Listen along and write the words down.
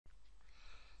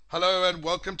Hello and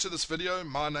welcome to this video.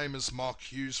 My name is Mark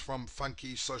Hughes from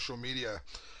Funky Social Media.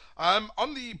 I'm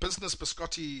on the Business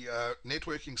Biscotti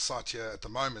networking site here at the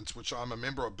moment, which I'm a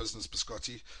member of Business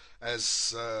Biscotti,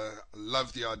 as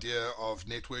love the idea of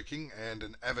networking and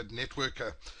an avid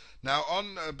networker. Now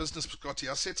on Business Biscotti,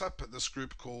 I set up this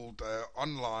group called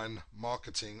Online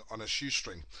Marketing on a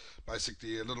Shoestring.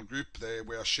 Basically a little group there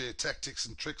where I share tactics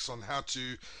and tricks on how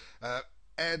to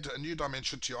add a new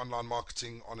dimension to your online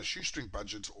marketing on a shoestring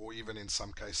budget, or even in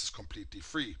some cases completely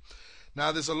free.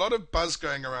 Now there's a lot of buzz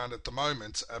going around at the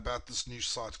moment about this new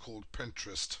site called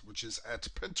Pinterest, which is at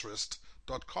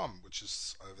pinterest.com, which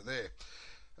is over there.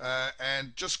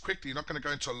 And just quickly, not going to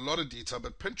go into a lot of detail,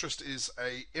 but Pinterest is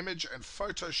a image and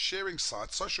photo sharing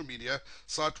site, social media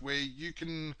site, where you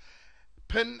can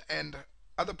pin and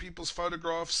other people's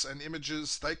photographs and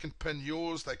images. They can pin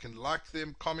yours, they can like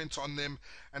them, comment on them,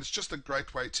 and it's just a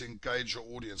great way to engage your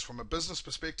audience. From a business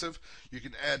perspective, you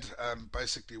can add,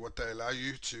 basically what they allow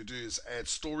you to do is add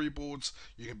storyboards.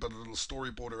 You can build a little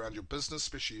storyboard around your business,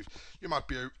 especially if you might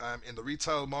be in the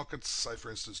retail market, say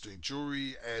for instance doing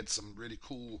jewelry. Add some really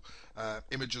cool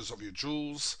images of your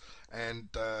jewels and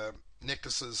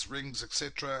necklaces, rings,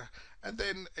 etc. And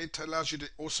then it allows you to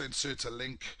also insert a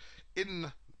link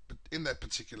in that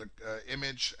particular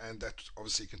image, and that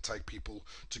obviously can take people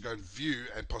to go and view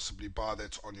and possibly buy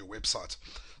that on your website.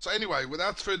 So anyway,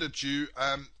 without further ado,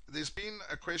 there's been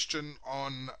a question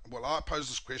on, well, I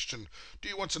posed this question: do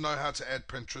you want to know how to add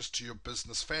Pinterest to your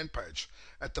business fan page?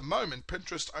 At the moment,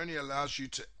 Pinterest only allows you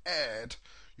to add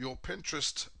your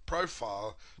Pinterest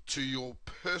profile to your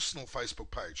personal Facebook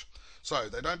page. So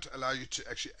they don't allow you to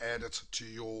actually add it to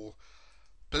your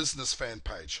business fan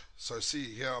page. So see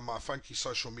here on my Funky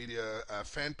Social Media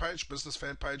fan page, business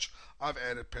fan page, I've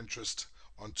added Pinterest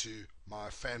onto my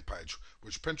fan page,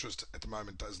 which Pinterest at the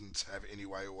moment doesn't have any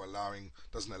way, or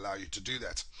doesn't allow you to do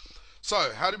that.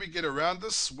 So how do we get around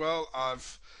this? Well,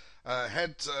 I've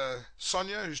had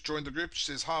Sonia, who's joined the group.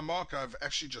 She says, "Hi Mark, I've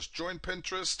actually just joined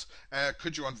Pinterest.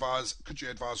 Could you advise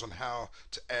on how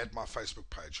to add my Facebook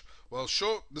page?" Well,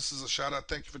 sure. This is a shout out.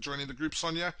 Thank you for joining the group,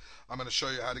 Sonia. I'm going to show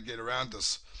you how to get around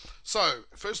this. So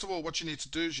first of all, what you need to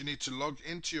do is you need to log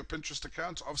into your Pinterest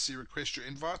account. Obviously, request your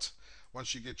invite.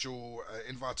 Once you get your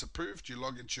invite approved, you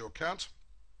log into your account.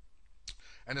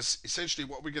 And essentially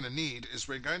what we're going to need is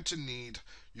we're going to need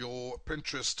your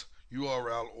Pinterest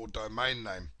URL or domain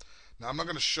name. Now I'm not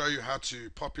going to show you how to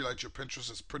populate your Pinterest,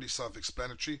 it's pretty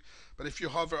self-explanatory, but if you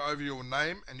hover over your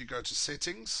name and you go to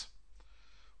settings,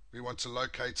 we want to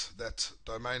locate that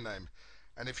domain name.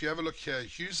 And if you have a look here,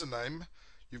 username,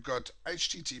 you've got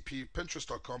http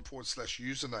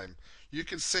pinterest.com/username. You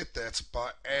can set that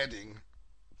by adding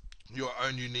your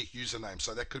own unique username.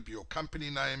 So that could be your company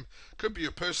name, could be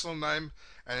your personal name,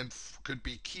 and could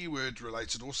be keyword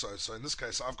related also. So in this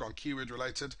case I've gone keyword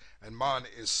related, and mine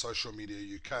is Social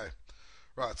Media UK.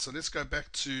 Right, so let's go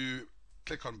back to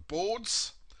click on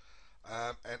boards,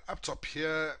 and up top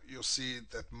here you'll see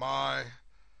that my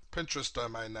Pinterest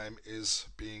domain name is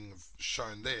being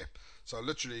shown there. So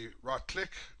literally right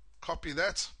click, copy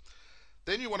that.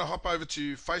 Then you want to hop over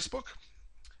to Facebook,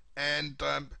 and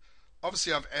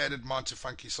obviously I've added mine to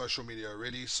Funky Social Media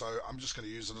already, so I'm just going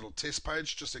to use a little test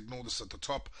page. Just ignore this at the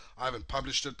top. I haven't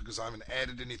published it because I haven't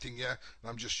added anything here, and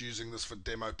I'm just using this for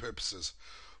demo purposes.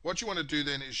 What you want to do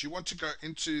then is you want to go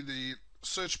into the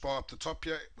search bar up the top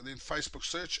here within Facebook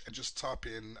search and just type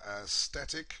in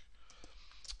static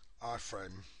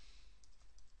iframe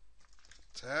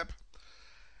tab,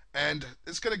 and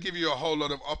it's going to give you a whole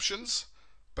lot of options,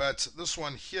 but this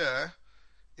one here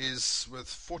is with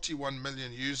 41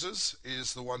 million users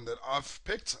is the one that I've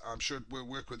picked. I'm sure it will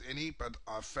work with any, but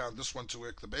I've found this one to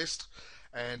work the best.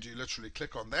 And you literally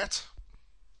click on that,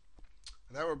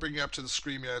 and that will bring you up to the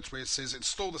screen here. It's where it says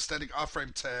install the static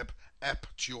iframe tab app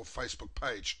to your Facebook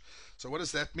page. So what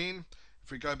does that mean?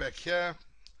 If we go back here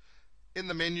in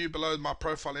the menu below my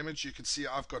profile image, you can see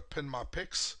I've got pin my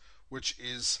pics, which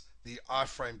is the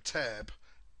iframe tab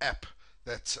app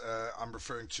that I'm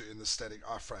referring to in the static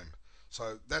iframe.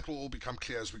 So that will all become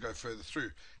clear as we go further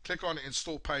through. Click on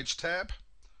Install Page tab.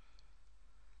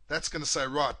 That's going to say,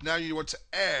 right, now you want to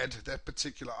add that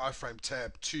particular iframe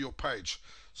tab to your page.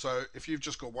 So if you've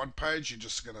just got one page, you're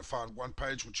just going to find one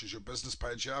page, which is your business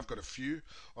page here. I've got a few,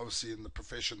 obviously, in the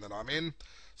profession that I'm in.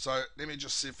 So let me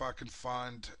just see if I can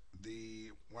find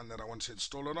the one that I want to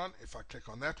install it on. If I click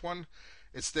on that one,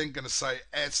 it's then going to say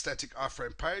Add Static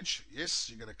iframe Page. Yes,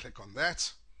 you're going to click on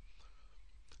that,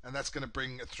 and that's going to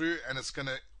bring it through, and it's going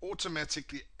to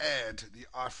automatically add the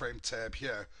iframe tab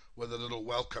here with a little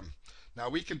welcome. Now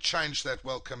we can change that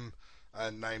welcome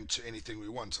name to anything we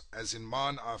want. As in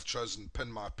mine, I've chosen pin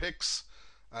my pics,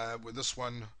 With this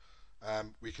one,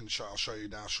 I'll show you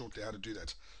now shortly how to do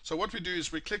that. So what we do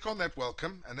is we click on that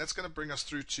welcome, and that's going to bring us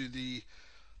through to the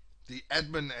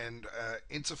admin and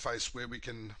interface where we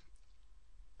can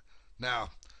now.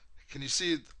 Can you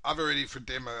see? I've already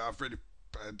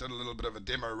done a little bit of a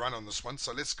demo run on this one.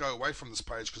 So let's go away from this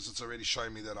page because it's already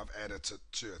showing me that I've added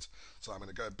to it. So I'm going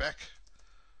to go back.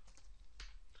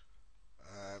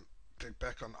 Click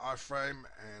back on iframe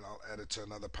and I'll add it to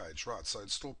another page. Right, so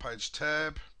install page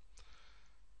tab,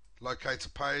 locate a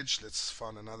page. Let's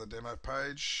find another demo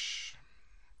page.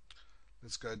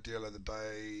 Let's go deal of the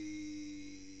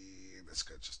day. Let's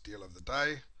go just deal of the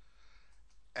day.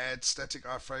 Add static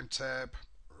iframe tab.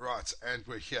 Right, and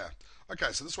we're here.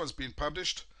 Okay, so this one's been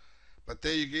published, but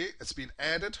there you go. It's been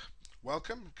added.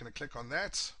 Welcome. I'm going to click on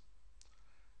that,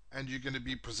 and you're going to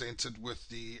be presented with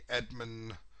the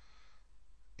admin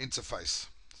interface,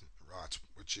 right,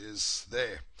 which is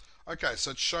there. Okay, so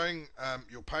it's showing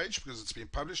your page because it's been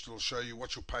published. It'll show you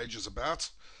what your page is about,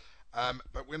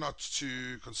 but we're not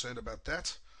too concerned about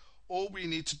that. All we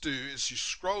need to do is you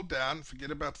scroll down, forget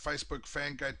about Facebook,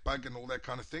 Fangate, bug, and all that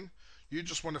kind of thing. You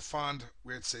just want to find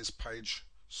where it says page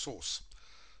source.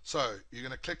 So you're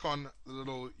going to click on the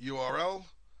little URL,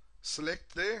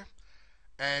 select there,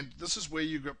 and this is where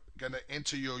you're going to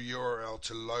enter your URL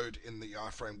to load in the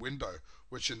iframe window,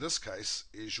 which in this case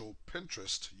is your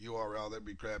Pinterest URL that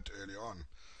we grabbed earlier on.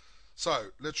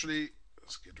 So literally,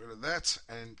 let's get rid of that,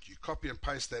 and you copy and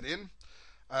paste that in.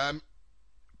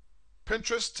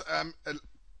 Pinterest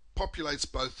populates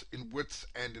both in width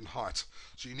and in height,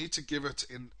 so you need to give it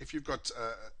in. If you've got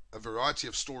a variety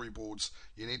of storyboards,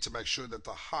 you need to make sure that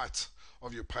the height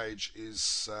of your page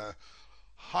is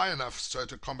high enough so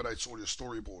it accommodates all your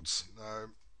storyboards.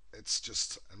 It's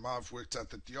just, and I've worked out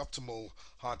that the optimal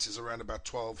height is around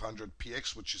about 1200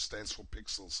 px, which stands for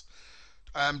pixels.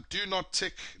 Do not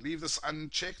leave this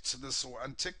unchecked,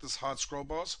 untick this hide scroll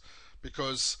bars,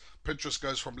 because Pinterest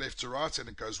goes from left to right and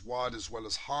it goes wide as well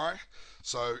as high.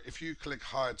 So if you click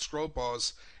hide scroll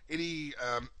bars, any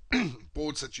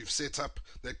boards that you've set up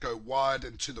that go wide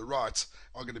and to the right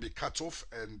are going to be cut off,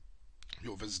 and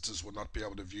your visitors will not be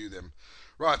able to view them.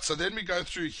 Right, so then we go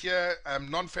through here,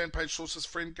 non-fan page sources,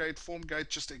 FriendGate, FormGate,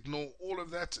 just ignore all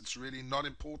of that. It's really not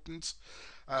important.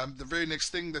 The very next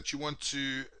thing that you want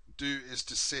to do is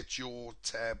to set your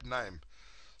tab name.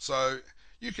 So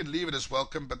you can leave it as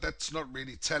welcome, but that's not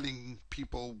really telling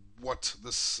people what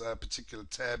this particular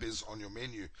tab is on your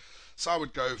menu. So I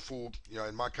would go for,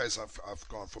 in my case, I've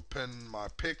gone for pin my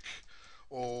pick,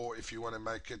 or if you want to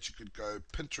make it, you could go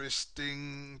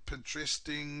Pinteresting,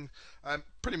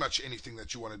 pretty much anything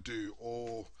that you want to do,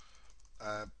 or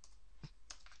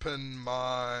pin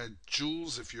my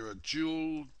jewels if you're a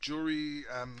jewelry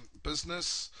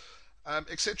business,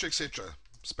 etc., etc.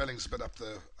 Spelling's a bit up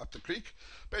the creek,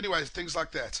 but anyway, things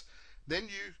like that. Then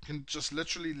you can just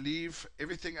literally leave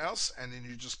everything else, and then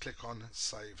you just click on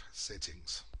Save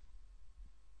Settings.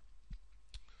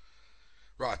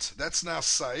 Right, that's now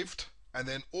saved, and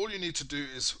then all you need to do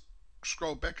is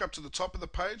scroll back up to the top of the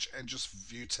page and just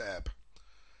View tab,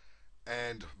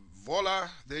 and voila,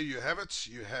 there you have it.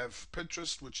 You have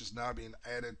Pinterest, which is now being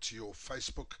added to your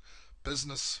Facebook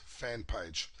business fan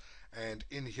page. And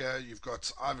in here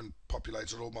I haven't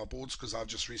populated all my boards because I've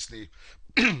just recently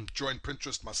joined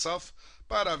Pinterest myself,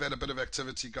 but I've had a bit of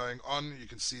activity going on. You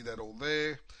can see that all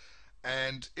there.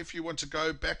 And if you want to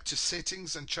go back to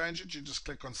settings and change it, you just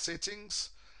click on settings,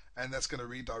 and that's going to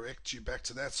redirect you back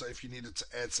to that. So if you needed to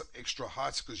add some extra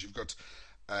height because you've got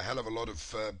a hell of a lot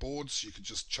of boards, you could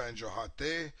just change your height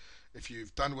there. If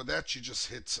you've done with that, you just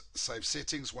hit Save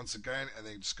Settings once again, and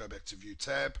then just go back to View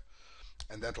tab,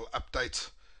 and that'll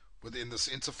update within this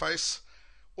interface.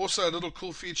 Also, a little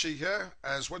cool feature here,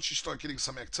 as once you start getting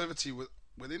some activity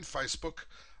within Facebook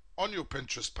on your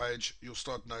Pinterest page, you'll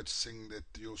start noticing that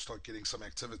you'll start getting some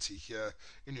activity here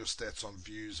in your stats on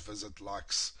views, visit,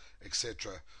 likes,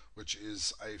 etc., which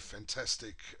is a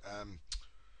fantastic,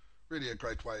 really a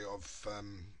great way of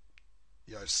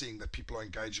seeing that people are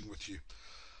engaging with you.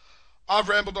 I've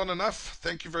rambled on enough.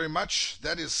 Thank you very much.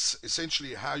 That is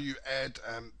essentially how you add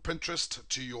Pinterest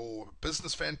to your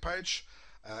business fan page.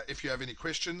 If you have any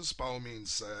questions, by all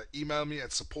means, email me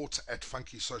at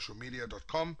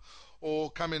support@funkysocialmedia.com,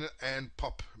 or come in and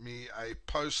pop me a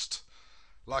post,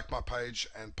 like my page,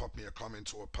 and pop me a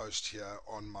comment or a post here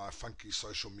on my Funky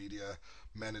Social Media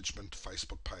Management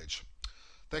Facebook page.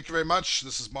 Thank you very much.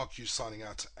 This is Mark Hughes signing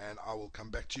out, and I will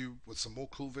come back to you with some more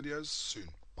cool videos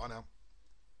soon. Bye now.